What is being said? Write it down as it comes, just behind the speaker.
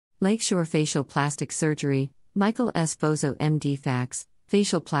Lakeshore Facial Plastic Surgery, Michael S. Fozo MD Facts,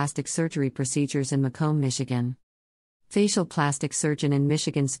 Facial Plastic Surgery Procedures in Macomb, Michigan. Facial plastic surgeon in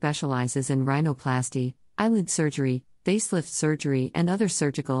Michigan specializes in rhinoplasty, eyelid surgery, facelift surgery and other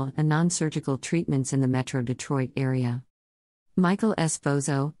surgical and non-surgical treatments in the Metro Detroit area. Michael S.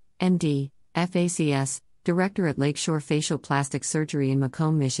 Fozo, MD, FACS, Director at Lakeshore Facial Plastic Surgery in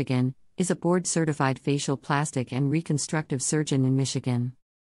Macomb, Michigan, is a board-certified facial plastic and reconstructive surgeon in Michigan.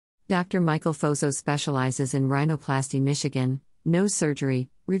 Dr. Michael Fozo specializes in rhinoplasty Michigan, nose surgery,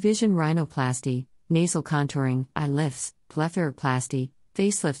 revision rhinoplasty, nasal contouring, eye lifts, blepharoplasty,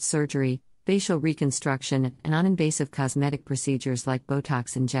 facelift surgery, facial reconstruction, and non-invasive cosmetic procedures like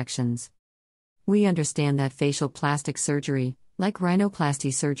Botox injections. We understand that facial plastic surgery, like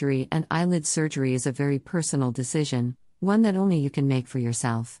rhinoplasty surgery and eyelid surgery, is a very personal decision, one that only you can make for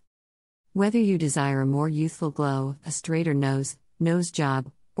yourself. Whether you desire a more youthful glow, a straighter nose job,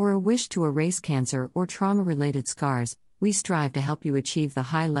 or a wish to erase cancer or trauma-related scars, we strive to help you achieve the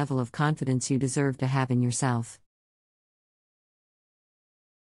high level of confidence you deserve to have in yourself.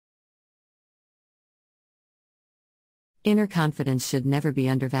 Inner confidence should never be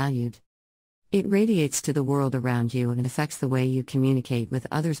undervalued. It radiates to the world around you and affects the way you communicate with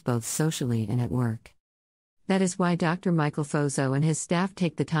others both socially and at work. That is why Dr. Michael Fozo and his staff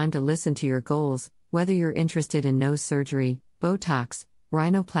take the time to listen to your goals, whether you're interested in nose surgery, Botox,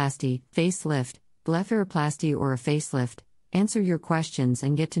 rhinoplasty, facelift, blepharoplasty or a facelift, answer your questions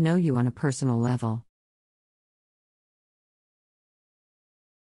and get to know you on a personal level.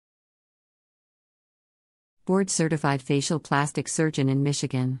 Board-certified facial plastic surgeon in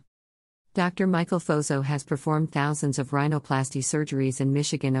Michigan. Dr. Michael Fozo has performed thousands of rhinoplasty surgeries in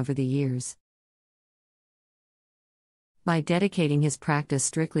Michigan over the years. By dedicating his practice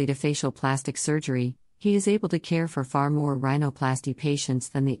strictly to facial plastic surgery, he is able to care for far more rhinoplasty patients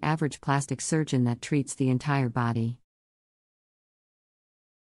than the average plastic surgeon that treats the entire body.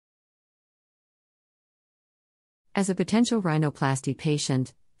 As a potential rhinoplasty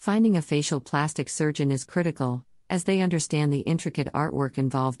patient, finding a facial plastic surgeon is critical, as they understand the intricate artwork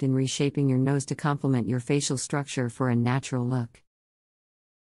involved in reshaping your nose to complement your facial structure for a natural look.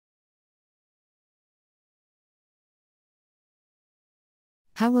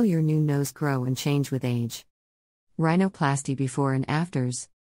 How will your new nose grow and change with age? Rhinoplasty before and afters.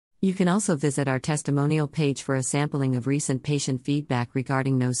 You can also visit our testimonial page for a sampling of recent patient feedback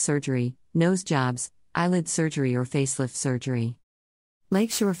regarding nose surgery, nose jobs, eyelid surgery or facelift surgery.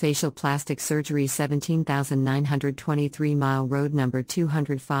 Lakeshore Facial Plastic Surgery, 17923 Mile Road No.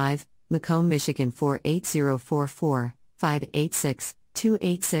 205, Macomb, Michigan 48044,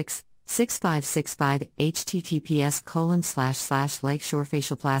 586-286-6565,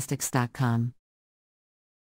 https://lakeshorefacialplastics.com